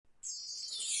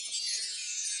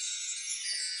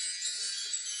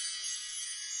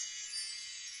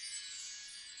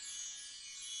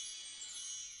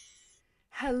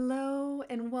Hello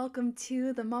and welcome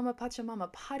to the Mama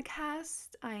Pachamama podcast.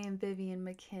 I am Vivian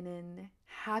McKinnon.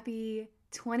 Happy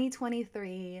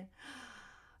 2023.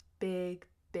 Big,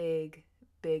 big,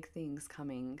 big things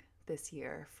coming this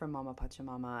year from Mama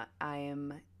Pachamama. I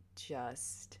am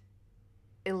just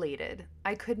elated.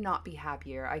 I could not be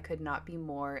happier. I could not be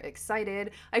more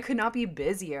excited. I could not be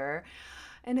busier.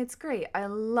 And it's great. I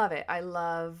love it. I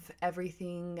love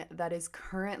everything that is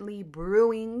currently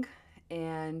brewing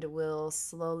and will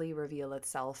slowly reveal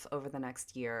itself over the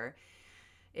next year.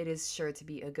 It is sure to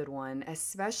be a good one,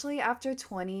 especially after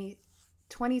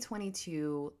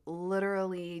 2022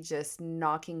 literally just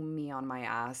knocking me on my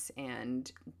ass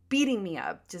and beating me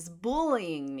up, just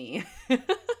bullying me.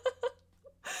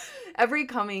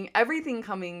 Everything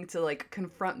coming to like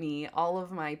confront me, all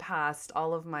of my past,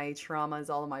 all of my traumas,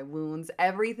 all of my wounds,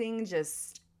 everything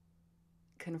just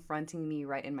confronting me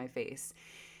right in my face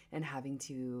and having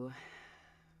to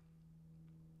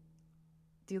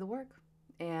do the work.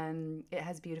 And it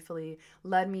has beautifully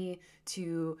led me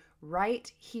to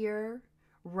right here,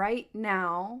 right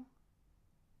now,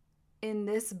 in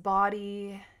this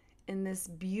body, in this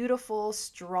beautiful,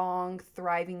 strong,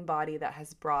 thriving body that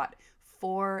has brought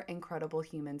four incredible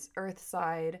humans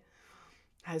earthside,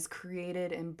 has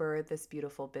created and birthed this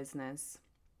beautiful business,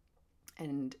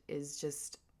 and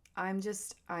is I'm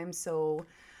so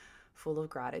full of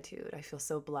gratitude. I feel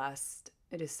so blessed.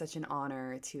 It is such an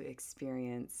honor to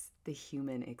experience the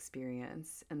human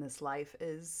experience, and this life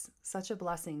is such a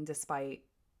blessing despite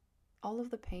all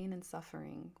of the pain and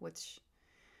suffering, which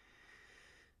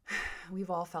we've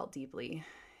all felt deeply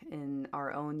in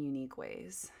our own unique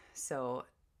ways. So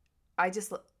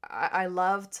I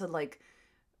love to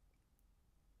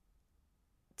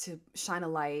shine a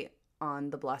light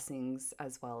on the blessings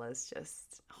as well as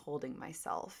just holding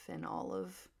myself in all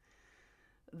of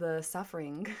the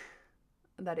suffering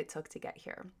that it took to get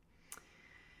here.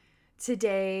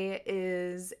 Today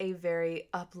is a very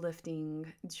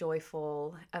uplifting,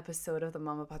 joyful episode of the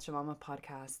Mama Pachamama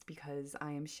podcast because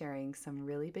I am sharing some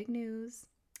really big news,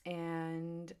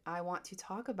 and I want to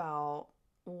talk about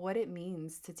what it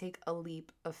means to take a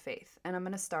leap of faith. And I'm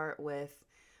going to start with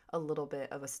a little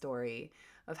bit of a story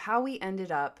of how we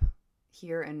ended up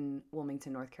here in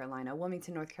Wilmington, North Carolina.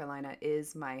 Wilmington, North Carolina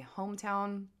is my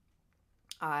hometown.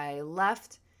 I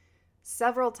left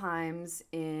several times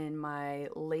in my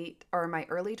early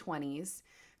 20s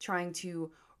trying to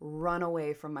run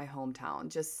away from my hometown.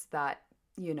 Just that,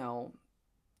 living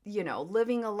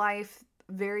a life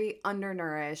very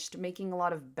undernourished, making a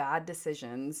lot of bad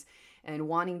decisions and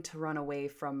wanting to run away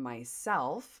from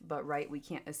myself. But right, we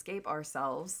can't escape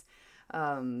ourselves.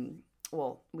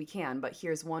 Well, we can, but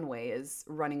here's one way is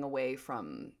running away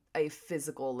from a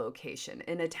physical location.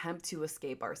 An attempt to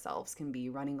escape ourselves can be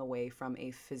running away from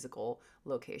a physical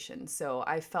location. So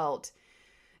I felt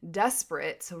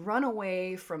desperate to run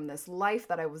away from this life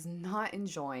that I was not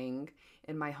enjoying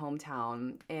in my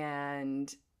hometown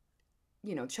and,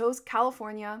 chose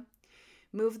California,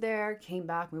 moved there, came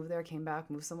back, moved there, came back,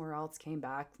 moved somewhere else, came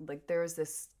back. Like there's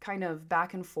this kind of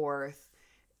back and forth,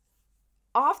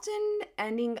 often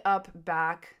ending up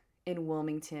back in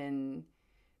Wilmington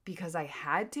because I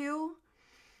had to,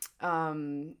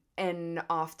 and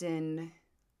often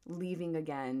leaving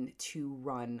again to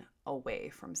run away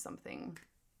from something.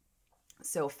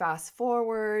 So fast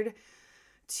forward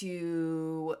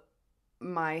to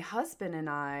my husband and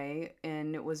I,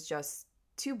 and it was just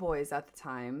two boys at the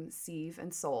time, Steve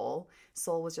and Sol.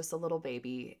 Sol was just a little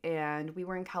baby, and we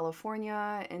were in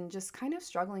California and just kind of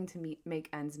struggling to make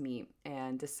ends meet,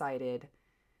 and decided,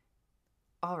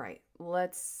 all right,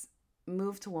 let's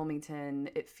move to Wilmington.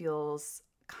 It feels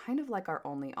kind of like our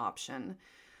only option.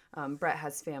 Brett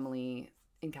has family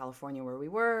in California where we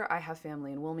were. I have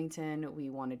family in Wilmington. We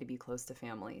wanted to be close to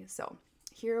family. So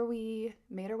here we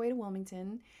made our way to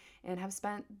Wilmington and have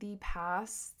spent the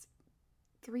past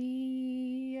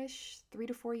 3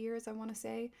 to 4 years, I want to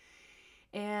say.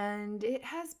 And it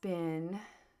has been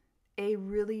a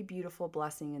really beautiful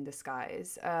blessing in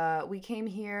disguise. We came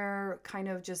here kind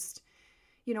of just,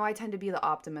 I tend to be the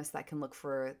optimist that can look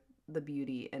for the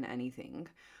beauty in anything.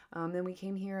 Then we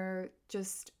came here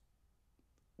just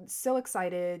so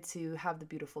excited to have the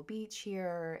beautiful beach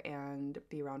here and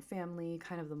be around family,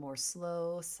 kind of the more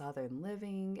slow southern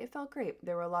living. It felt great.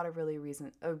 There were a lot of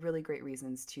really great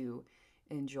reasons to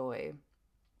enjoy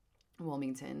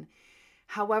Wilmington.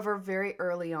 However, very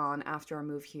early on after our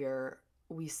move here,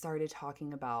 we started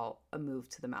talking about a move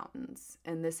to the mountains.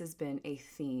 And this has been a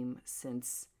theme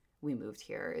since we moved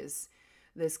here, is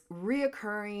this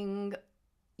reoccurring,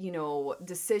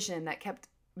 decision that kept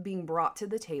being brought to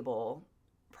the table,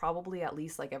 probably at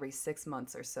least like every 6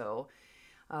 months or so,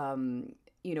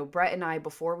 Brett and I,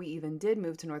 before we even did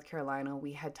move to North Carolina,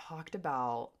 we had talked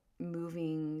about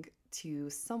moving to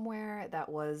somewhere that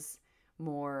was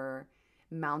more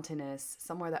mountainous,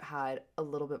 somewhere that had a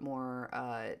little bit more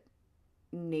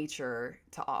nature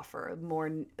to offer,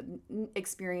 more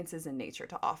experiences in nature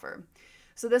to offer.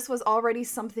 So this was already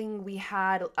something we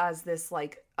had as this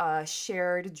like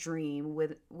shared dream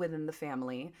within the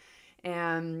family.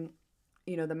 And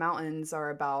the mountains are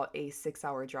about a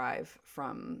 6-hour drive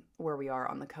from where we are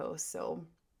on the coast. So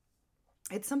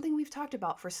it's something we've talked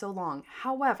about for so long.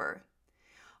 However,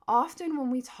 often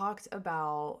when we talked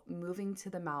about moving to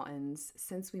the mountains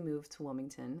since we moved to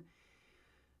Wilmington,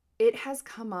 it has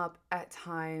come up at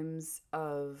times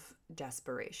of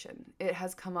desperation. It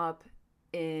has come up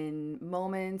in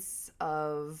moments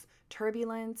of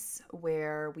turbulence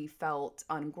where we felt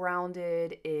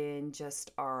ungrounded in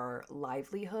just our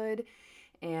livelihood.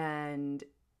 And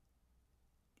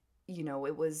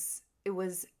it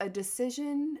was a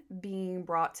decision being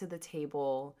brought to the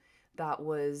table that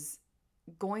was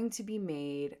going to be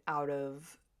made out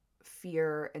of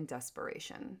fear and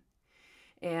desperation.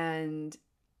 And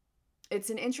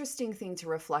it's an interesting thing to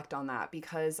reflect on that,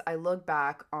 because I look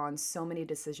back on so many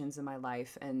decisions in my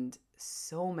life, and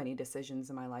so many decisions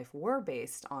in my life were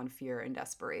based on fear and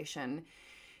desperation.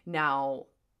 Now,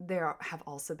 there have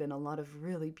also been a lot of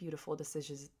really beautiful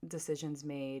decisions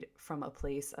made from a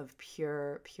place of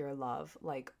pure love,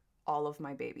 like all of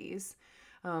my babies.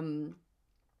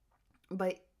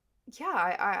 But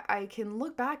yeah, I can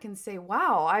look back and say,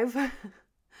 wow,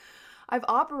 I've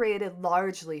operated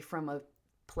largely from a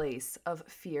place of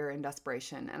fear and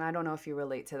desperation. And I don't know if you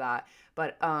relate to that.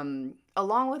 But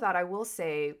along with that, I will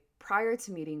say, prior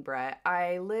to meeting Brett,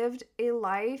 I lived a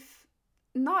life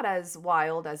not as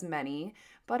wild as many,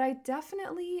 but I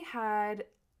definitely had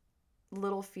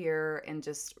little fear and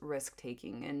just risk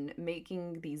taking and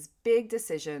making these big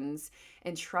decisions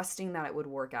and trusting that it would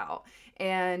work out.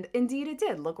 And indeed it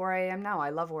did. Look where I am now. I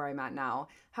love where I'm at now.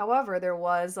 However, there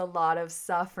was a lot of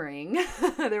suffering.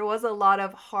 There was a lot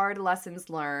of hard lessons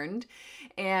learned.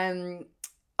 And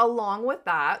along with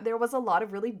that, there was a lot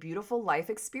of really beautiful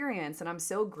life experience. And I'm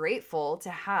so grateful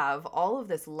to have all of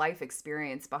this life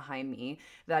experience behind me.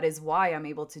 That is why I'm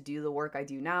able to do the work I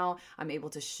do now. I'm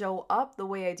able to show up the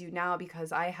way I do now,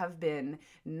 because I have been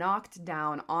knocked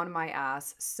down on my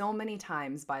ass so many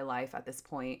times by life at this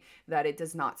point that it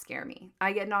does not scare me.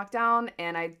 I get knocked down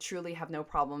and I truly have no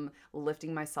problem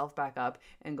lifting myself back up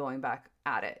and going back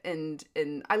at it. And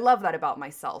I love that about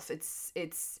myself.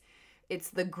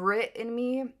 It's the grit in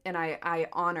me, and I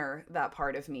honor that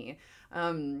part of me.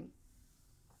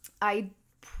 I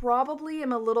probably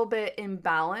am a little bit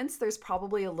imbalanced. There's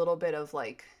probably a little bit of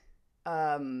like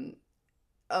a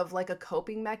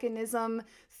coping mechanism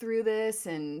through this,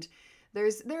 and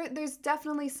there's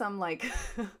definitely some like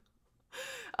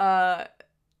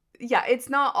it's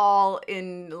not all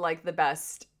in like the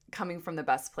best, coming from the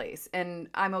best place, and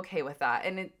I'm okay with that.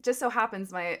 And it just so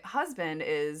happens my husband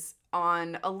is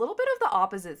on a little bit of the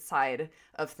opposite side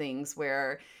of things,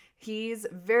 where he's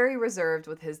very reserved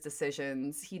with his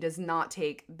decisions. He does not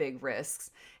take big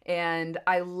risks. And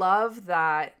I love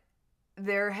that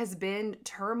there has been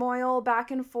turmoil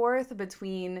back and forth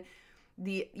between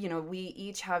we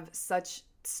each have such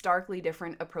starkly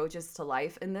different approaches to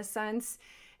life in this sense.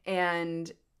 And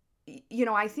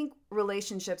I think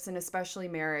relationships, and especially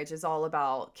marriage, is all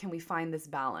about, can we find this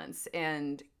balance,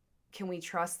 and can we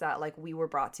trust that like we were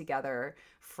brought together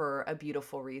for a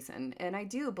beautiful reason? And I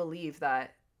do believe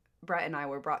that Brett and I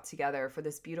were brought together for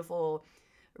this beautiful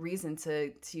reason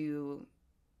to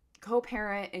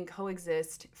co-parent and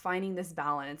coexist, finding this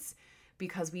balance,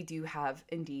 because we do have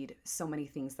indeed so many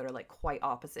things that are like quite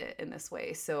opposite in this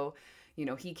way. So,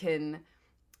 he can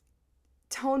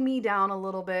tone me down a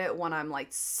little bit when I'm like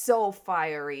so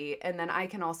fiery, and then I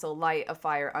can also light a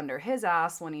fire under his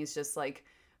ass when he's just like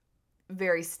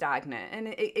very stagnant. And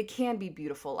it can be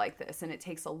beautiful like this, and it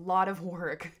takes a lot of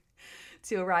work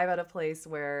to arrive at a place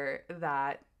where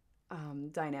that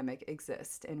dynamic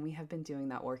exists. And we have been doing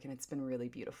that work, and it's been really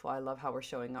beautiful. I love how we're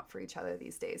showing up for each other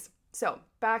these days. So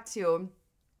back to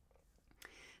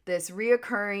this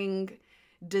reoccurring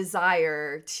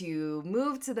desire to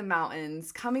move to the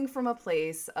mountains, coming from a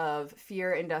place of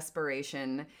fear and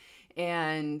desperation.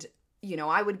 And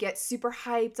I would get super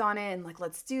hyped on it and like,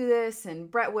 let's do this. And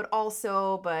Brett would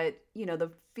also, but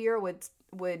the fear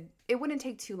it wouldn't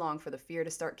take too long for the fear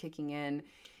to start kicking in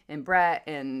Brett.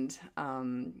 And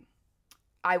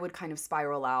I would kind of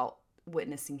spiral out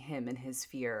witnessing him and his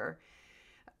fear.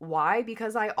 Why?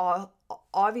 Because I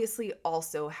obviously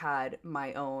also had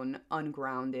my own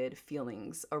ungrounded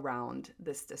feelings around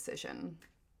this decision.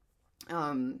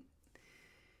 Um,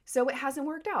 so it hasn't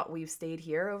worked out. We've stayed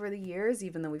here over the years,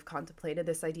 even though we've contemplated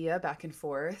this idea back and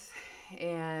forth.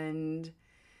 And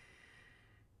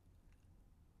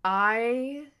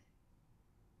I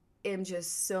am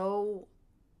just so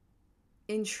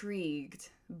intrigued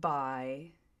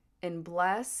by and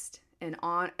blessed and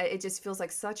on it just feels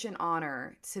like such an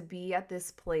honor to be at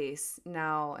this place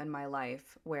now in my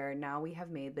life where now we have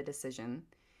made the decision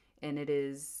and it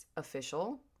is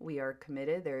official. We are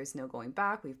committed. There is no going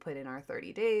back. We've put in our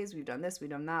 30 days. We've done this, we've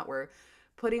done that. We're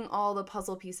putting all the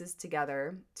puzzle pieces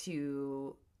together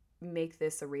to make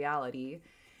this a reality.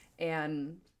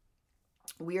 And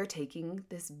we are taking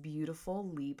this beautiful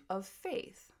leap of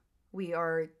faith. We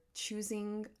are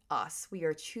choosing us. We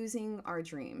are choosing our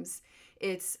dreams.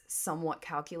 It's somewhat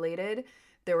calculated.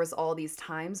 There was all these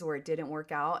times where it didn't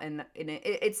work out, and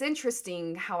it's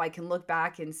interesting how I can look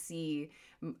back and see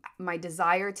my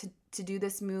desire to do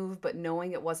this move, but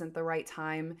knowing it wasn't the right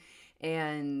time.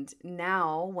 And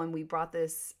now, when we brought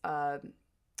this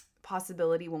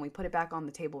possibility, when we put it back on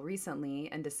the table recently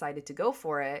and decided to go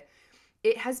for it,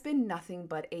 it has been nothing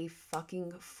but a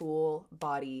fucking full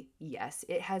body yes.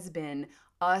 It has been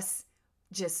us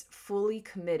just fully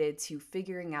committed to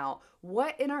figuring out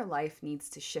what in our life needs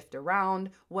to shift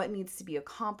around, what needs to be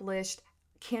accomplished.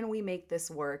 Can we make this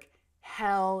work?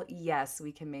 Hell yes,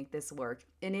 we can make this work.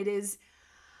 And it is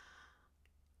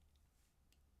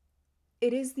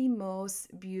the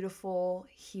most beautiful,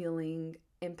 healing,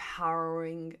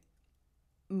 empowering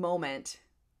moment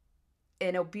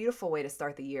in a beautiful way to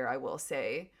start the year, I will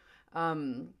say.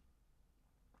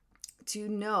 To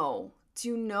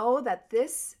know that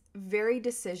this very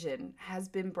decision has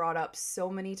been brought up so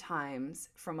many times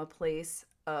from a place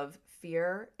of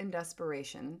fear and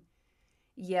desperation,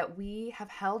 yet we have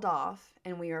held off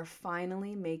and we are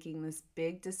finally making this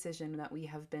big decision that we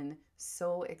have been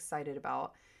so excited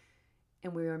about,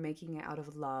 and we are making it out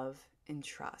of love and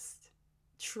trust.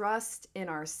 Trust in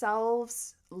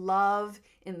ourselves, love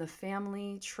in the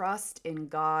family, trust in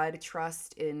God,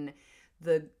 trust in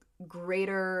the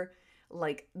greater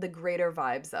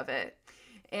vibes of it.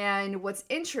 And what's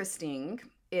interesting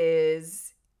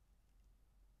is,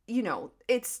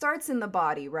 it starts in the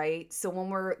body, right? So when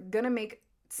we're going to make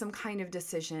some kind of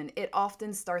decision, it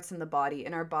often starts in the body,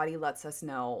 and our body lets us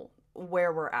know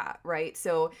where we're at, right?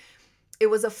 So it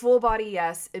was a full body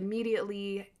yes.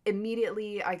 Immediately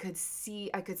I could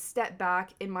step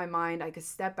back in my mind. I could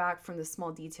step back from the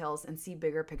small details and see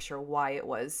bigger picture why it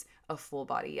was a full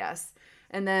body yes.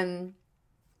 And then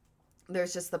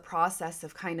there's just the process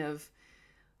of kind of,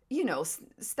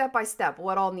 step by step,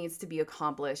 what all needs to be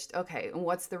accomplished. Okay, and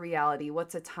what's the reality?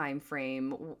 What's a time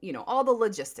frame? All the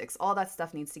logistics, all that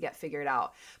stuff needs to get figured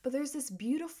out. But there's this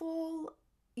beautiful,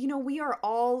 we are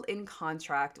all in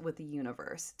contract with the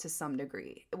universe to some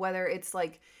degree, whether it's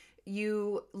like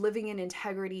you living in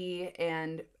integrity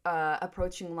and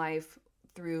approaching life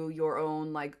through your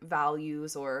own like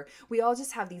values, or we all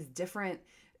just have these different,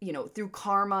 through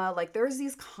karma, like there's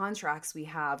these contracts we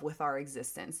have with our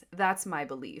existence. That's my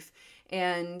belief.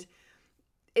 And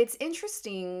it's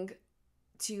interesting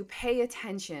to pay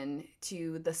attention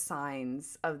to the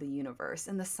signs of the universe.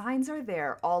 And the signs are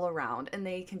there all around, and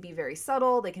they can be very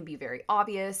subtle, they can be very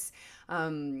obvious.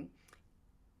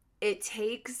 It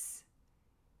takes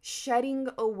shedding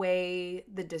away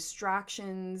the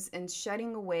distractions and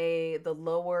shedding away the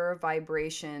lower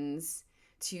vibrations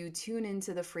to tune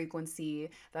into the frequency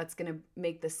that's going to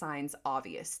make the signs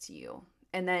obvious to you.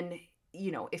 And then,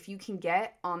 if you can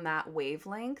get on that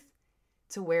wavelength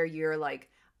to where you're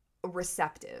like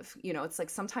receptive, it's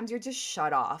like sometimes you're just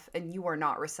shut off and you are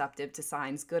not receptive to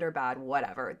signs, good or bad,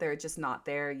 whatever. They're just not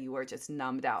there. You are just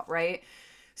numbed out, right?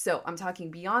 So I'm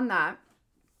talking beyond that.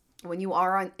 When you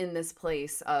are in this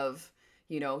place of,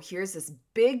 here's this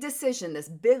big decision, this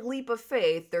big leap of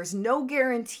faith, there's no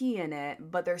guarantee in it,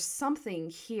 but there's something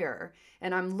here.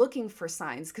 And I'm looking for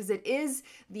signs because it is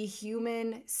the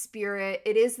human spirit.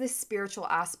 It is the spiritual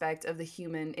aspect of the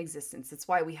human existence. It's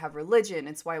why we have religion.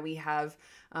 It's why we have,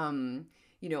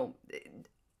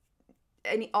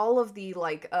 all of the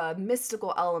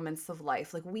mystical elements of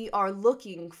life. Like we are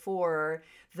looking for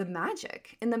the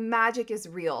magic, and the magic is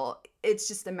real. It's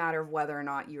just a matter of whether or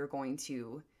not you're going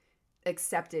to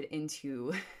accept it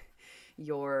into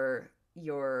your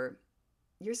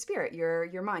spirit,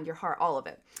 your mind, your heart, all of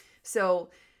it. So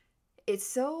it's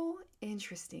so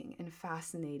interesting and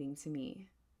fascinating to me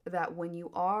that when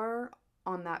you are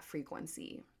on that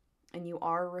frequency and you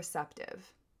are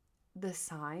receptive, the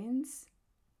signs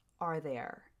are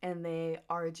there, and they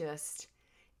are just,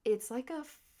 it's like a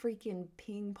freaking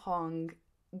ping pong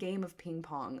game of ping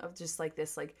pong of just like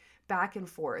this like back and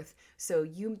forth. So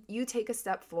you take a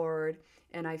step forward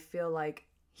and I feel like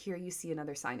here you see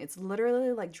another sign. It's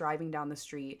literally like driving down the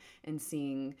street and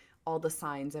seeing all the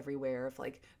signs everywhere of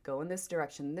like go in this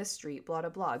direction, this street, blah blah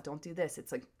blah, don't do this.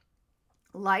 It's like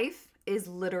life is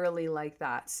literally like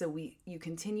that. So you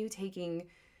continue taking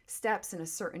steps in a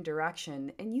certain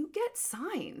direction and you get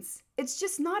signs. It's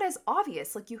just not as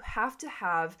obvious. Like you have to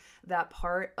have that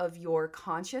part of your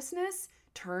consciousness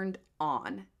turned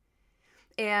on.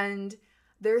 And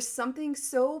there's something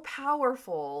so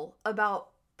powerful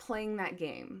about playing that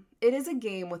game. It is a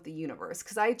game with the universe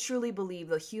because I truly believe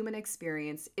the human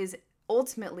experience is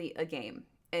ultimately a game.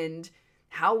 And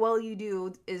how well you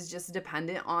do is just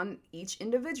dependent on each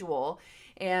individual.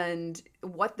 And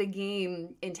what the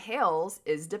game entails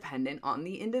is dependent on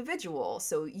the individual.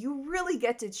 So you really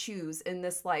get to choose in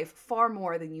this life far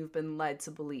more than you've been led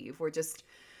to believe. We're just,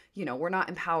 we're not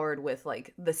empowered with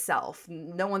like the self.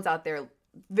 No one's out there.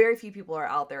 Very few people are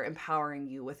out there empowering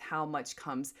you with how much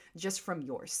comes just from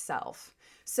yourself.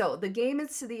 So the game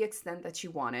is to the extent that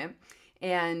you want it.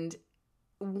 And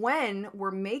when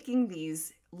we're making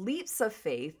these leaps of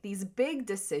faith, these big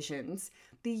decisions,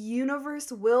 the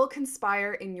universe will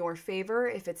conspire in your favor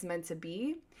if it's meant to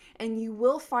be, and you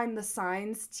will find the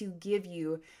signs to give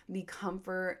you the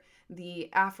comfort, the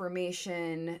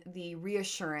affirmation, the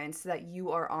reassurance that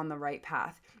you are on the right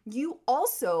path. You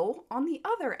also, on the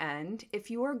other end,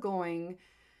 if you are going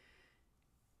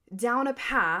down a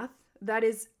path that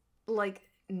is like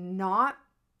not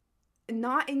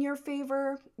in your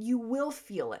favor, you will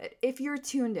feel it. If you're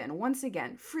tuned in, once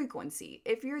again, frequency.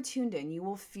 If you're tuned in, you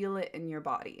will feel it in your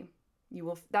body.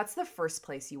 That's the first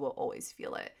place you will always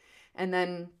feel it. And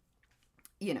then,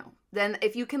 then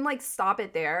if you can like stop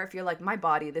it there, if you're like, my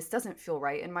body, this doesn't feel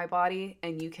right in my body,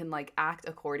 and you can like act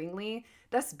accordingly,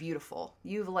 that's beautiful.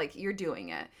 You're doing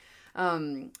it.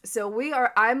 So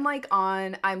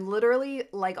I'm literally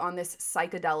like on this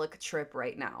psychedelic trip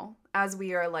right now as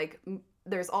we are like,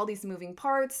 there's all these moving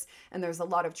parts and there's a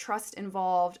lot of trust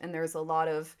involved and there's a lot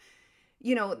of,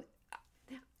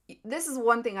 this is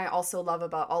one thing I also love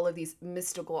about all of these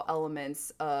mystical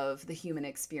elements of the human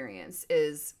experience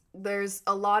is there's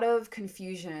a lot of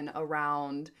confusion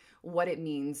around what it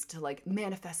means to like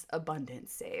manifest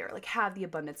abundance, say, or like have the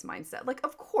abundance mindset. Like,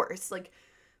 of course, like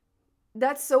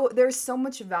there's so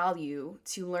much value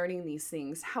to learning these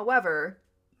things. However,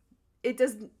 it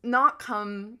does not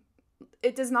come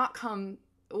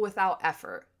without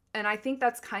effort. And I think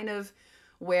that's kind of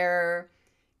where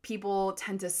people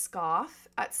tend to scoff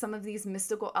at some of these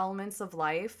mystical elements of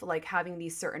life, like having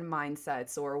these certain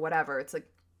mindsets or whatever. It's like,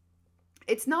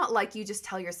 it's not like you just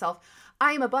tell yourself,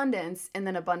 I am abundance, and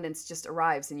then abundance just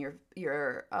arrives and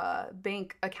your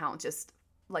bank account just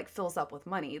like fills up with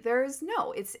money. It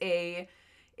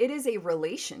is a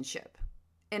relationship.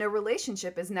 And a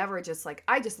relationship is never just like,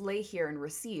 I just lay here and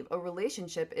receive. A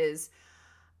relationship is,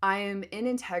 I am in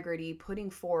integrity, putting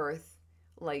forth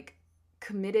like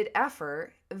committed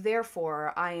effort.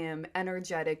 Therefore, I am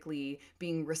energetically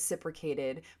being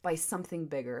reciprocated by something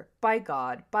bigger, by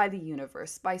God, by the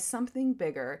universe, by something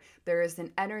bigger. There is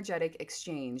an energetic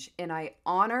exchange, and I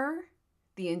honor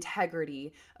the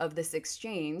integrity of this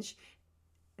exchange.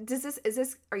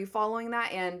 Are you following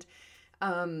that? And,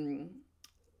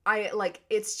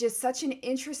 it's just such an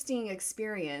interesting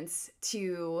experience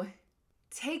to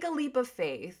take a leap of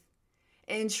faith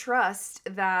and trust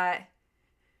that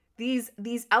these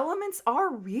elements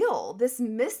are real. This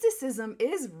mysticism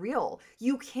is real.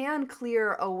 You can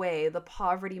clear away the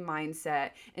poverty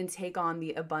mindset and take on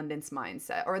the abundance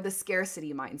mindset or the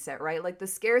scarcity mindset, right? Like the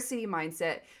scarcity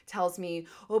mindset tells me,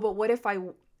 oh, but what if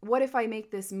I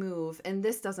make this move and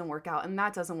this doesn't work out and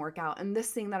that doesn't work out and this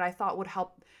thing that I thought would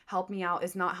help me out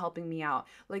is not helping me out.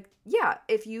 Like, yeah,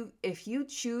 if you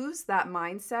choose that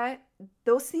mindset,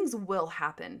 those things will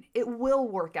happen. It will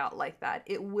work out like that.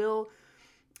 You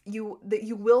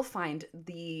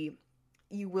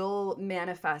will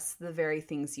manifest the very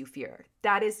things you fear.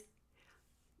 That is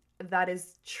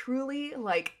truly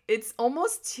like, it's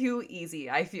almost too easy.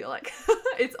 I feel like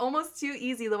it's almost too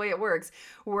easy the way it works.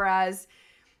 Whereas,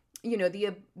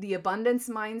 the abundance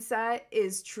mindset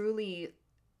is truly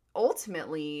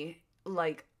ultimately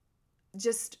like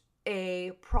just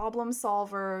a problem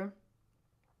solver.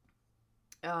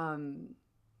 I'm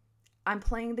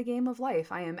playing the game of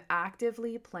life. I am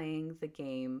actively playing the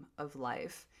game of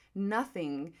life.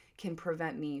 Nothing can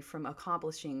prevent me from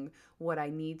accomplishing what I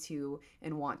need to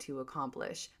and want to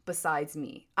accomplish besides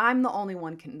me. I'm the only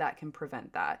one that can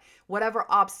prevent that. Whatever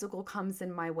obstacle comes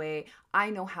in my way, I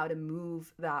know how to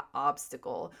move that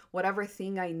obstacle. Whatever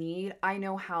thing I need, I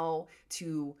know how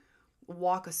to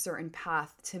walk a certain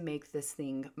path to make this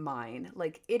thing mine.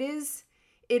 Like it is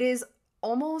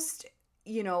almost,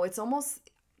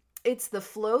 it's the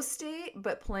flow state,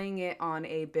 but playing it on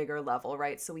a bigger level,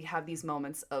 right? So we have these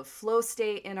moments of flow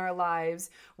state in our lives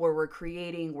where we're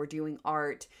creating, we're doing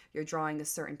art, you're drawing a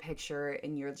certain picture,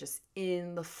 and you're just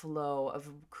in the flow of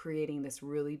creating this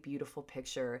really beautiful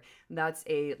picture. That's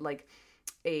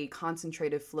a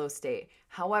concentrated flow state.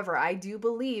 However, I do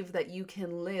believe that you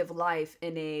can live life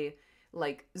in a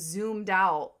like zoomed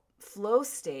out flow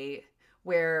state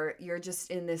where you're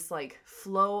just in this like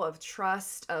flow of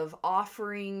trust, um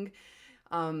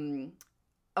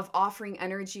of offering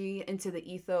energy into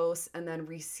the ethos and then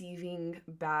receiving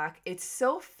back. It's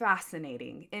so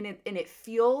fascinating, and it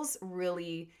feels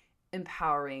really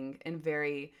empowering and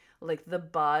very like the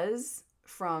buzz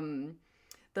from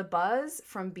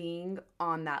being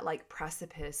on that like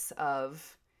precipice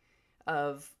of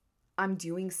I'm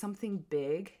doing something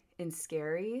big and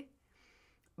scary,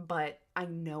 but I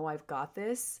know I've got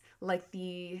this.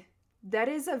 That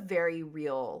is a very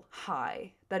real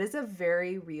high. That is a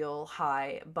very real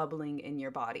high bubbling in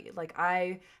your body. Like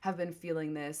I have been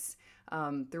feeling this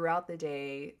throughout the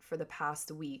day for the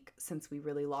past week since we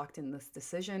really locked in this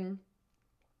decision.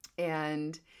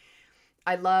 And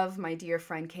I love my dear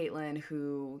friend Caitlin,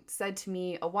 who said to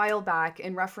me a while back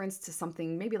in reference to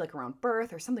something maybe like around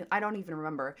birth or something, I don't even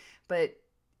remember,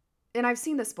 and I've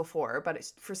seen this before, but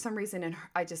for some reason,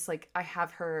 I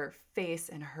have her face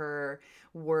and her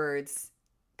words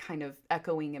kind of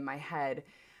echoing in my head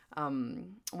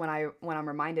when I'm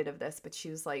reminded of this. But she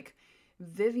was like,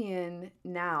 Vivian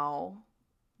the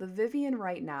Vivian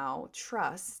right now,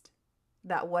 trust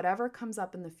that whatever comes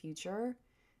up in the future,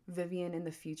 Vivian in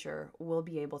the future will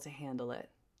be able to handle it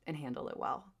and handle it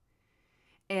well.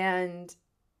 And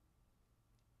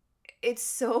it's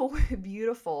so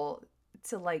beautiful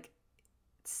to like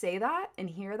say that and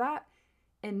hear that,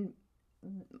 and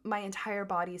my entire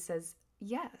body says,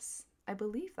 yes, I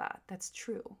believe that. That's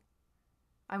true.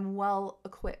 I'm well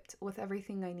equipped with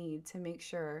everything I need to make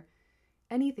sure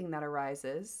anything that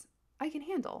arises, I can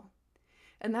handle.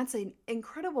 And that's an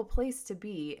incredible place to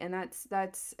be. And that's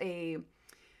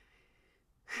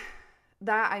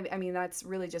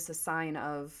really just a sign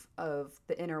of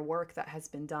the inner work that has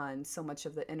been done, so much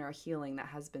of the inner healing that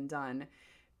has been done.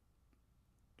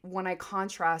 When I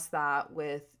contrast that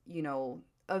with,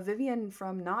 a Vivian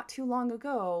from not too long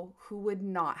ago who would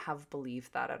not have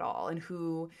believed that at all, and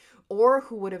who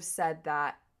would have said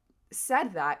that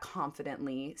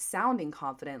confidently, sounding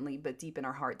confidently, but deep in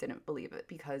our heart didn't believe it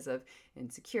because of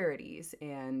insecurities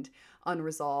and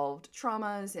unresolved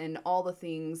traumas and all the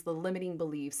things, the limiting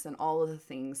beliefs and all of the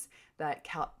things that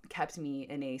kept me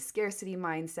in a scarcity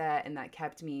mindset and that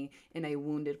kept me in a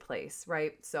wounded place,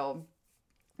 right? So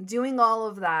doing all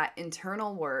of that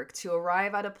internal work to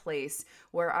arrive at a place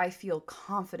where I feel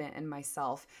confident in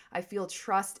myself, I feel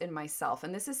trust in myself.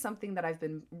 And this is something that I've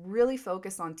been really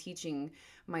focused on teaching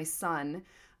my son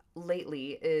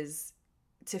lately, is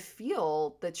to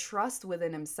feel the trust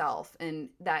within himself, and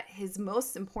that his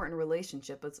most important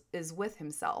relationship is with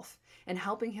himself, and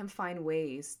helping him find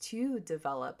ways to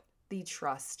develop the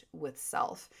trust with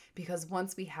self. Because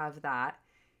once we have that,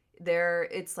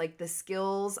 it's like the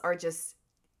skills are just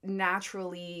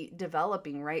naturally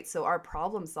developing, right? So our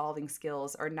problem solving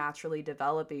skills are naturally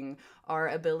developing, our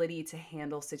ability to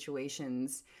handle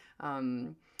situations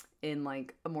in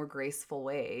like a more graceful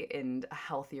way and a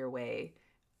healthier way.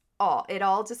 It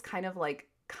all just kind of like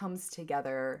comes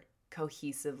together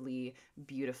cohesively,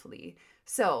 beautifully.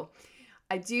 So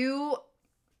I do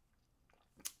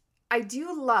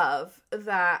love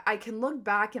that I can look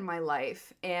back in my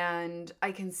life and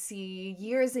I can see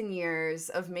years and years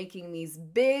of making these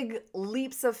big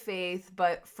leaps of faith,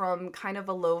 but from kind of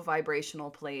a low vibrational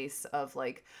place of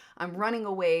like, I'm running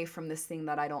away from this thing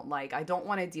that I don't like. I don't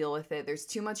want to deal with it. There's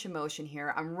too much emotion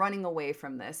here. I'm running away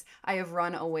from this. I have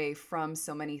run away from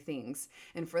so many things.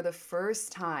 And for the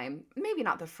first time, maybe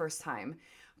not the first time,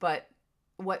 but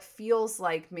what feels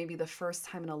like maybe the first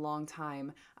time in a long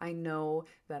time, I know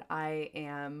that I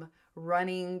am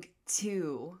running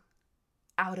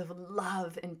out of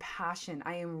love and passion,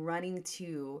 I am running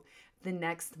to the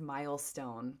next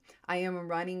milestone. I am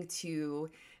running to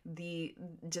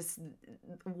just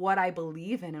what I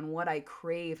believe in and what I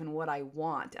crave and what I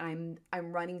want. I'm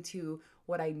running to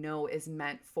what I know is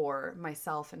meant for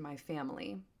myself and my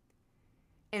family.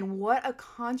 And what a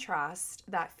contrast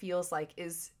that feels like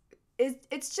it's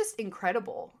just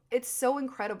incredible. It's so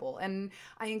incredible. And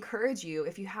I encourage you,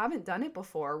 if you haven't done it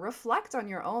before, reflect on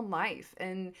your own life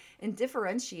and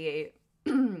differentiate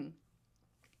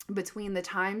between the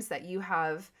times that you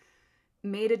have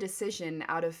made a decision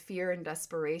out of fear and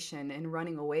desperation and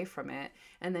running away from it,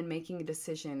 and then making a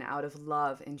decision out of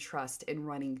love and trust and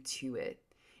running to it.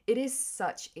 It is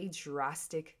such a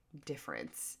drastic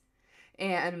difference.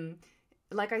 And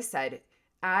like I said,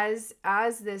 as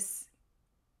this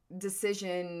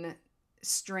decision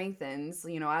strengthens,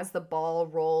 as the ball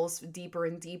rolls deeper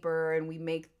and deeper and we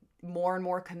make more and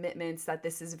more commitments that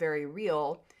this is very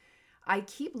real, I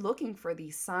keep looking for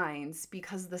these signs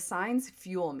because the signs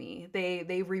fuel me.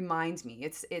 They remind me.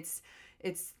 It's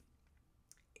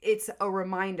a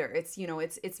reminder.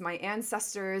 It's my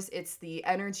ancestors, it's the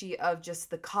energy of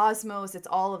just the cosmos, it's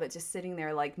all of it just sitting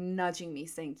there like nudging me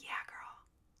saying, "Yeah, girl.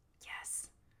 Yes.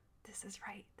 This is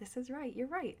right. This is right. You're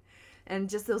right." And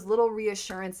just those little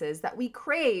reassurances that we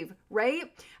crave,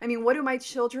 right? I mean, what do my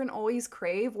children always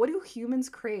crave? What do humans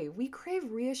crave? We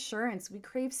crave reassurance. We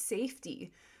crave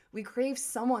safety. We crave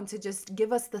someone to just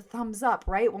give us the thumbs up,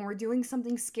 right? When we're doing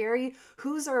something scary,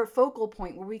 who's our focal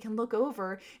point where we can look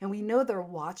over and we know they're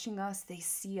watching us, they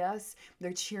see us,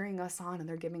 they're cheering us on, and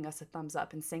they're giving us a thumbs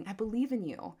up and saying, "I believe in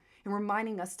you," and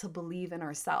reminding us to believe in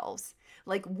ourselves.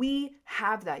 Like, we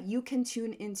have that. You can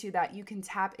tune into that. You can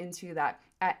tap into that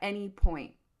at any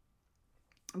point.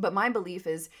 But my belief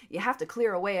is you have to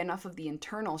clear away enough of the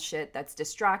internal shit that's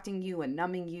distracting you and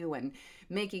numbing you and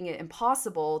making it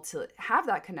impossible to have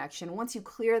that connection. Once you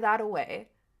clear that away,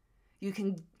 you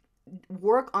can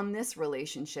work on this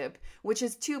relationship, which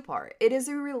is two-part. It is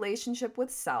a relationship with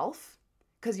self,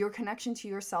 because your connection to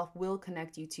yourself will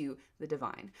connect you to the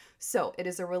divine. So it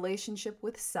is a relationship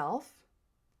with self.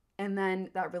 And then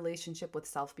that relationship with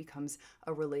self becomes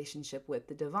a relationship with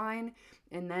the divine.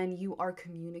 And then you are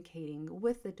communicating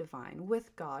with the divine,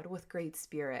 with God, with Great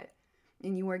Spirit.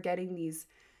 And you are getting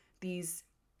these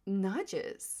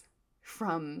nudges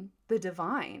from the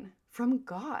divine, from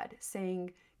God,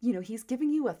 saying, he's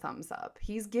giving you a thumbs up.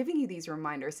 He's giving you these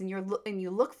reminders, and you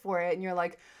look for it and you're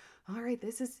like, all right,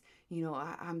 this is,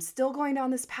 I'm still going down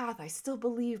this path. I still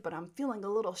believe, but I'm feeling a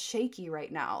little shaky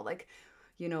right now. Like,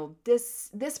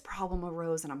 this problem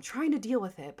arose and I'm trying to deal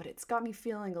with it, but it's got me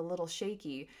feeling a little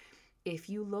shaky. If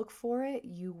you look for it,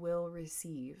 you will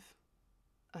receive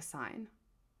a sign.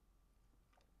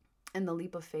 And the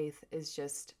leap of faith is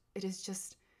just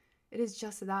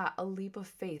that, a leap of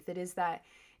faith. It is that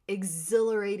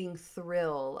exhilarating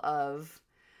thrill of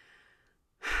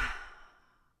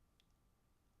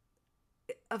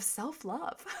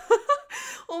self-love.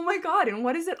 Oh my God. And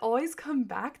what does it always come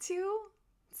back to?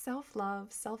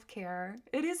 Self-love, self-care.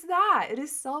 It is that. It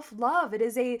is self-love.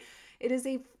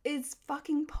 It's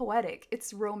fucking poetic.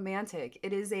 It's romantic.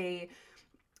 It is a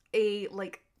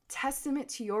like testament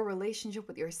to your relationship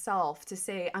with yourself to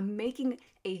say, I'm making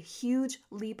a huge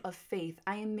leap of faith.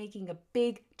 I am making a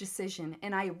big decision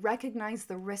and I recognize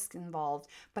the risk involved,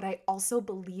 but I also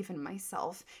believe in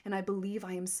myself and I believe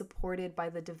I am supported by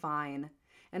the divine.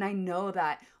 And I know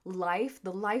that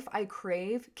the life I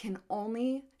crave, can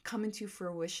only come into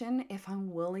fruition if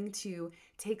I'm willing to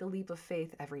take a leap of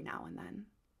faith every now and then.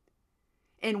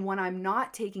 And when I'm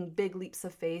not taking big leaps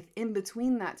of faith, in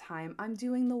between that time, I'm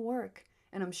doing the work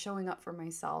and I'm showing up for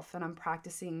myself and I'm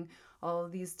practicing all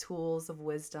of these tools of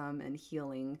wisdom and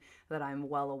healing that I'm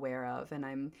well aware of. And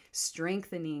I'm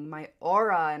strengthening my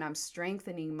aura and I'm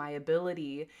strengthening my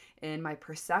ability and my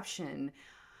perception.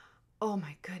 Oh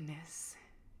my goodness.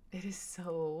 It is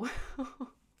so,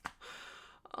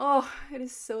 it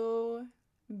is so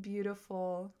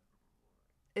beautiful.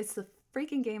 It's the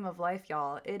freaking game of life,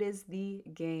 y'all. It is the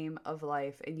game of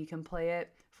life, and you can play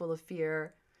it full of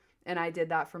fear. And I did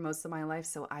that for most of my life,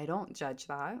 so I don't judge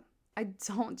that.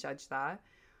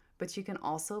 But you can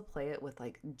also play it with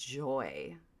like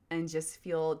joy and just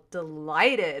feel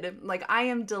delighted. Like, I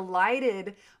am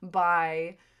delighted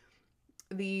by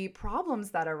the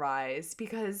problems that arise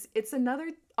because it's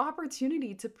another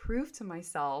opportunity to prove to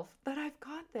myself that I've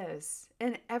got this.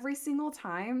 And every single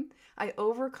time I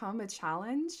overcome a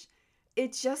challenge,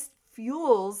 it just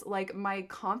fuels like my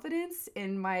confidence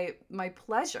in my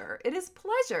pleasure. It is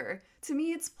pleasure. To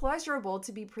me, it's pleasurable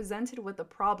to be presented with a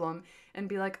problem and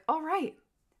be like, all right,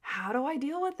 how do I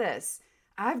deal with this?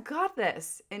 I've got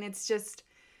this. And it's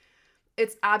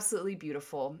absolutely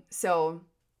beautiful. So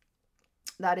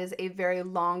that is a very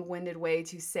long-winded way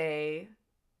to say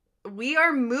we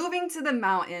are moving to the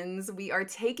mountains. We are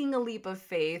taking a leap of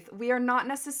faith. We are not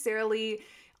necessarily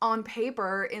on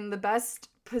paper in the best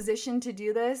position to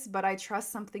do this, but I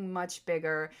trust something much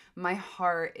bigger. My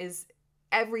heart is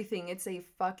everything. It's a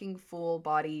fucking full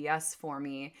body yes for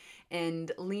me.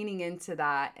 And leaning into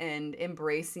that and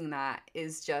embracing that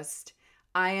is just,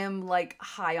 I am like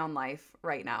high on life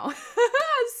right now.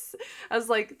 as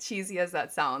like cheesy as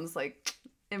that sounds, like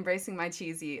embracing my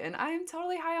cheesy, and I'm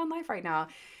totally high on life right now,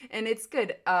 and it's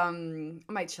good.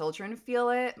 My children feel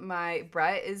it. My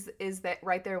Brett is that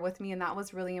right there with me, and that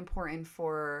was really important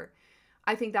for.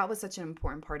 I think that was such an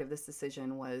important part of this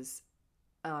decision was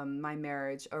my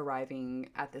marriage arriving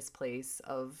at this place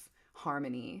of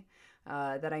harmony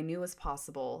that I knew was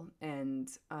possible, and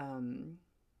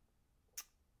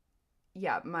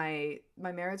yeah, my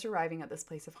marriage arriving at this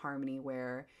place of harmony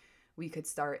where we could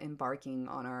start embarking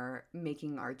on our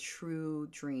making our true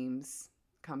dreams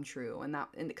come true, and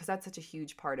because that's such a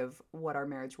huge part of what our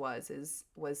marriage was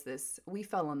this we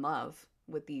fell in love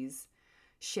with these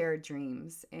shared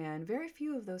dreams, and very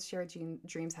few of those shared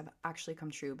dreams have actually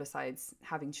come true besides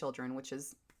having children, which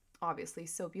is obviously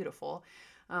so beautiful.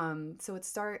 So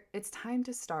it's time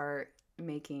to start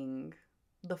making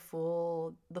the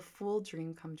full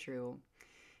dream come true,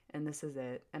 and this is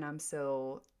it. And I'm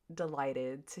so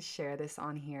delighted to share this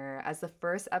on here as the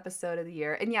first episode of the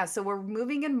year. And yeah, so we're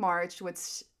moving in March,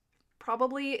 which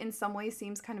probably in some ways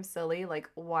seems kind of silly. Like,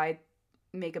 why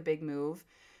make a big move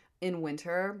in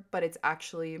winter? But it's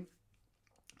actually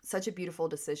such a beautiful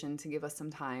decision to give us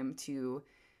some time to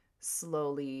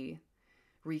slowly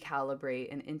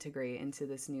recalibrate and integrate into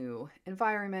this new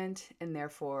environment. And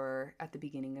therefore, at the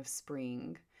beginning of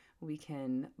spring, we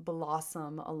can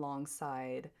blossom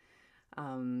alongside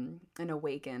and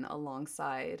awaken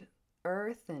alongside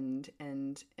Earth and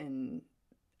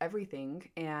everything,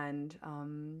 and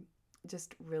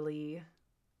just really,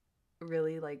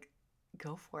 really like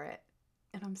go for it.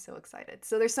 And I'm so excited.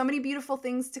 So there's so many beautiful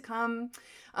things to come.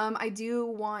 I do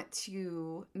want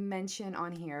to mention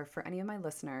on here for any of my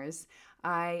listeners,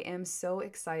 I am so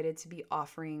excited to be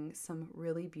offering some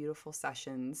really beautiful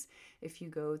sessions. If you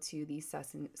go to the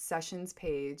sessions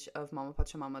page of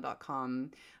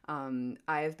mamapachamama.com,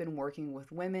 I have been working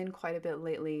with women quite a bit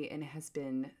lately, and it has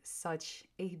been such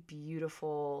a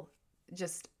beautiful,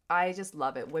 I just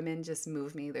love it. Women just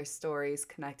move me, their stories,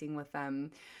 connecting with them.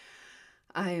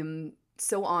 I'm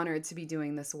so honored to be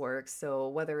doing this work. So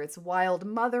whether it's wild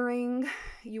mothering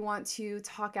you want to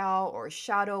talk out, or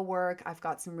shadow work, I've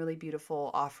got some really beautiful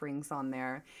offerings on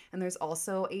there. And there's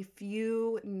also a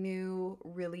few new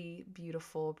really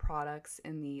beautiful products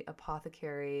in the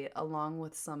apothecary, along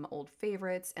with some old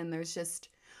favorites. And there's just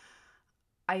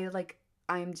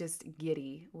I'm just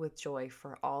giddy with joy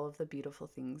for all of the beautiful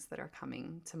things that are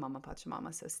coming to Mama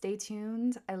Pachamama. So stay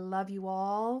tuned. I love you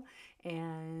all,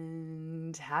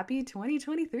 and happy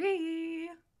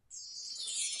 2023.